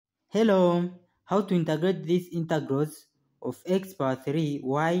Hello, how to integrate these integrals of x power 3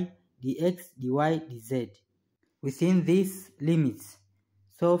 y dx dy dz within these limits.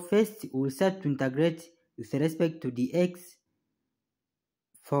 So first we'll start to integrate with respect to dx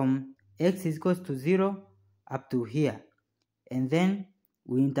from x is equals to 0 up to here, and then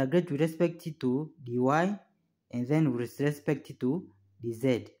we integrate with respect to dy, and then with respect to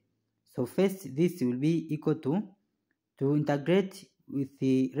dz. So first this will be equal to integrate with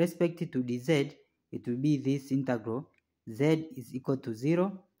respect to dz, it will be this integral z is equal to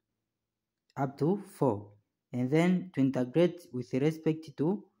 0 up to 4, and then to integrate with respect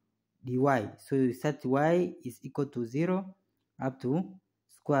to dy, so you set y is equal to 0 up to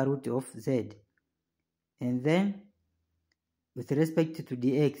square root of z, and then with respect to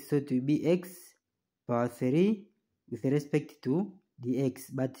dx, so it will be x power 3 with respect to dx,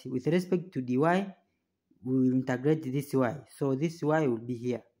 but with respect to dy we will integrate this y, so this y will be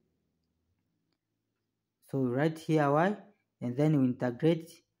here. So write here y, and then we integrate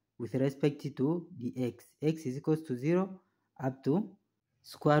with respect to dx. X is equals to 0 up to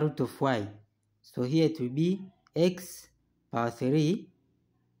square root of y. So here it will be x power 3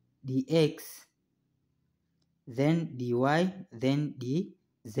 dx, then dy, then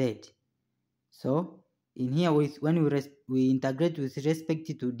dz. So in here, when we integrate with respect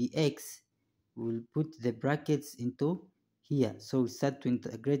to dx, we'll put the brackets into here. So we start to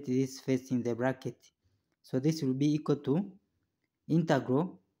integrate this first in the bracket. So this will be equal to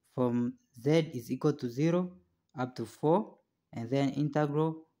integral from z is equal to 0 up to 4, and then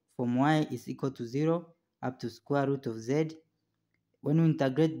integral from y is equal to 0 up to square root of z. When we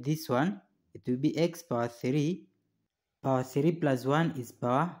integrate this one, it will be x power 3. Power 3 plus 1 is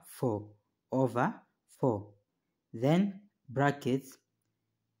power 4 over 4. Then brackets.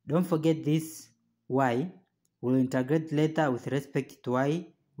 Don't forget this y. We'll integrate later with respect to y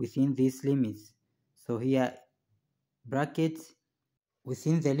within these limits. So here brackets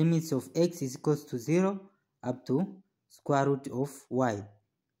within the limits of x is equals to 0 up to square root of y.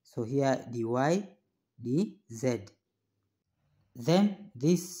 So here dy dz. Then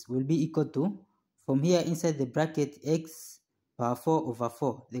this will be equal to, from here inside the bracket, x power 4 over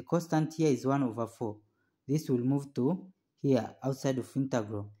 4. The constant here is 1 over 4. This will move to here outside of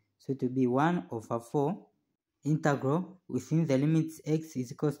integral. So it will be 1 over 4 integral within the limits x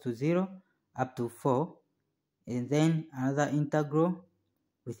is equals to 0 up to 4. And then another integral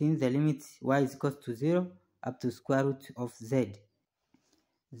within the limits y is equals to 0 up to square root of z.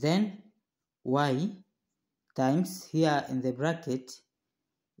 Then y times here in the bracket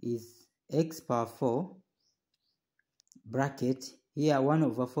is x power 4 bracket, here 1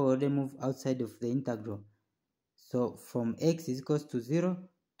 over 4 already move outside of the integral. So from x is equals to 0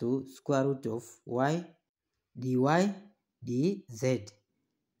 to square root of y dy dz.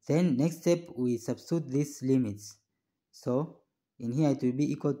 Then next step we substitute these limits. So in here it will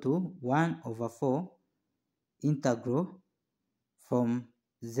be equal to 1 over 4 integral from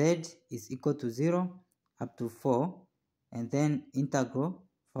z is equal to 0 up to 4, and then integral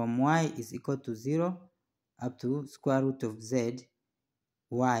from y is equal to 0 up to square root of z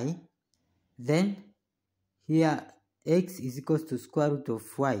y. Then here x is equals to square root of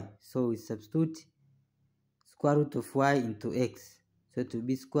y, so we substitute square root of y into x. So it will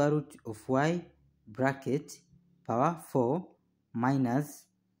be square root of y bracket power 4 minus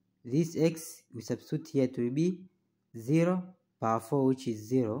this x we substitute here, it will be 0 power 4, which is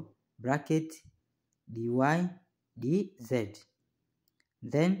 0, bracket dy dz.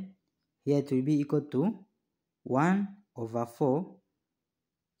 Then here it will be equal to 1 over 4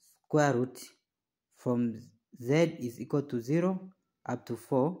 square root from z is equal to 0 up to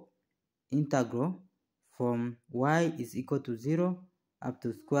 4 integral from y is equal to 0 up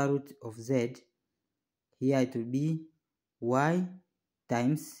to square root of z. Here it will be y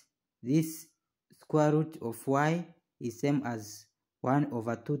times this square root of y is same as 1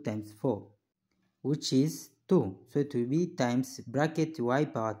 over 2 times 4, which is 2. So it will be times bracket y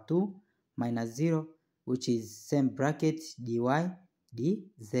power 2 minus 0, which is same bracket dy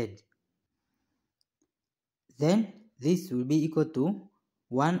dz. Then this will be equal to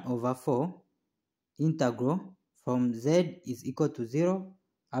 1 over 4 integral from z is equal to 0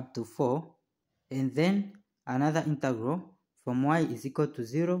 up to 4, and then another integral from y is equal to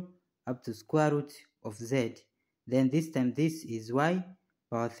 0 up to square root of z. Then this time this is y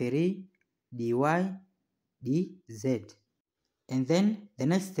power 3 dy dz. And then the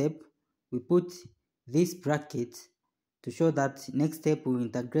next step we put this bracket to show that next step we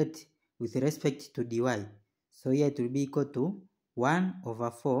integrate with respect to dy. So here it will be equal to 1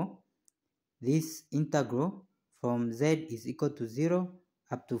 over 4 this integral from z is equal to 0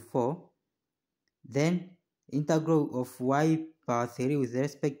 up to 4. Then integral of y power 3 with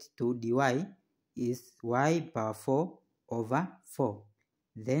respect to dy is y power 4 over 4.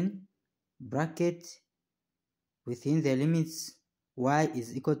 Then bracket within the limits y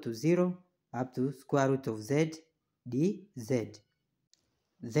is equal to 0 up to square root of z dz.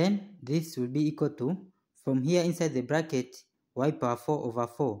 Then this will be equal to, from here inside the bracket, y power 4 over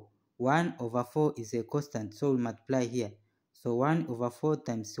 4. 1 over 4 is a constant, so we multiply here. So 1 over 4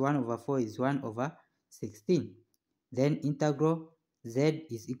 times 1 over 4 is 1 over 16. Then integral z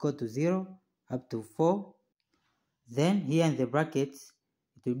is equal to 0 up to 4. Then here in the brackets,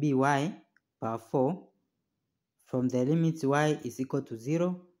 it will be y power 4 from the limits y is equal to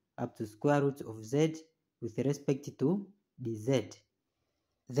 0 up to square root of z with respect to dz.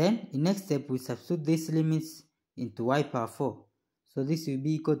 Then in next step, we substitute these limits into y power 4. So this will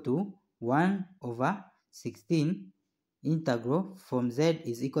be equal to 1 over 16 integral from z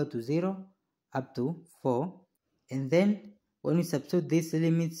is equal to 0 up to 4. And then when we substitute these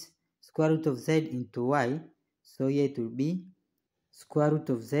limits, square root of z into y, so here it will be square root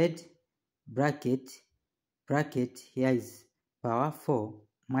of z bracket here is power 4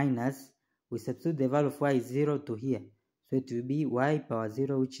 minus, we substitute the value of y is 0 to here. So it will be y power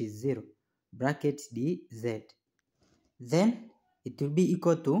 0, which is 0, bracket dz. Then it will be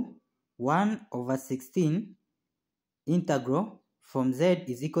equal to 1 over 16 integral from z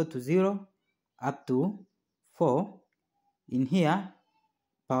is equal to 0 up to 4. In here,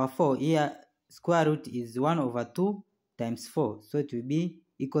 power 4, here square root is 1 over 2 times 4. So it will be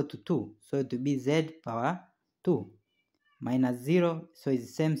equal to 2. So it will be z power 2 minus 0. So it's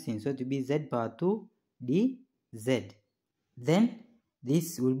the same thing. So it will be z power 2 dz. Then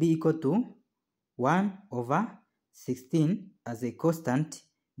this will be equal to 1 over 16 as a constant.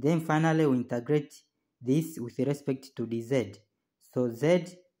 Then finally we integrate this with respect to dz. So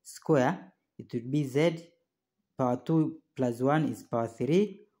z square, it will be z power 2 plus 1 is power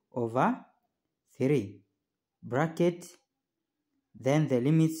 3 over 3. Bracket, then the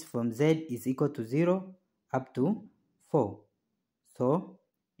limits from z is equal to 0 up to 4. So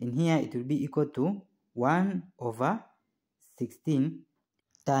in here it will be equal to 1 over 16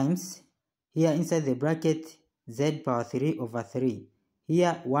 times, here inside the bracket, z power 3 over 3.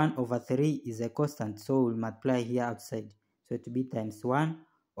 Here 1 over 3 is a constant, so we'll multiply here outside. So it will be times 1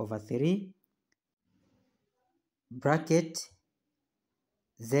 over 3 bracket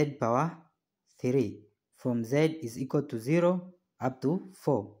z power 3 from z is equal to 0 up to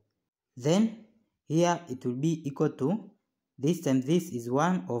 4. Then here it will be equal to, this time this is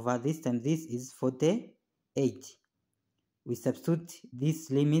 1 over this time this is 48. We substitute these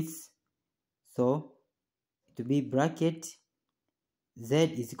limits, so it will be bracket z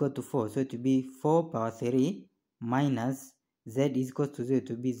is equal to 4, so it will be 4 power 3 minus z is equal to 0, it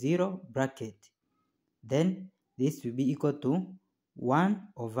will be 0 bracket. Then this will be equal to 1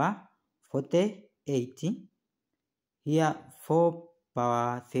 over 48. Here 4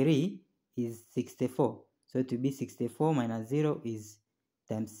 power 3 is 64, so it will be 64 minus 0 is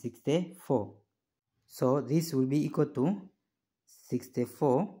times 64. So this will be equal to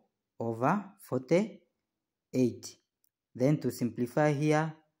 64 over 48. Then to simplify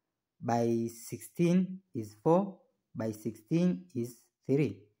here, by 16 is 4, by 16 is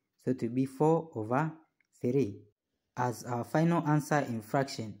 3. So it will be 4 over 3 as our final answer in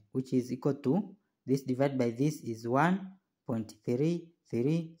fraction, which is equal to, this divided by this is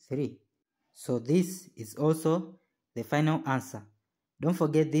 1.333. So this is also the final answer. Don't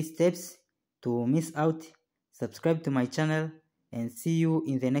forget these steps to miss out. Subscribe to my channel and see you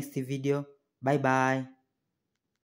in the next video. Bye bye.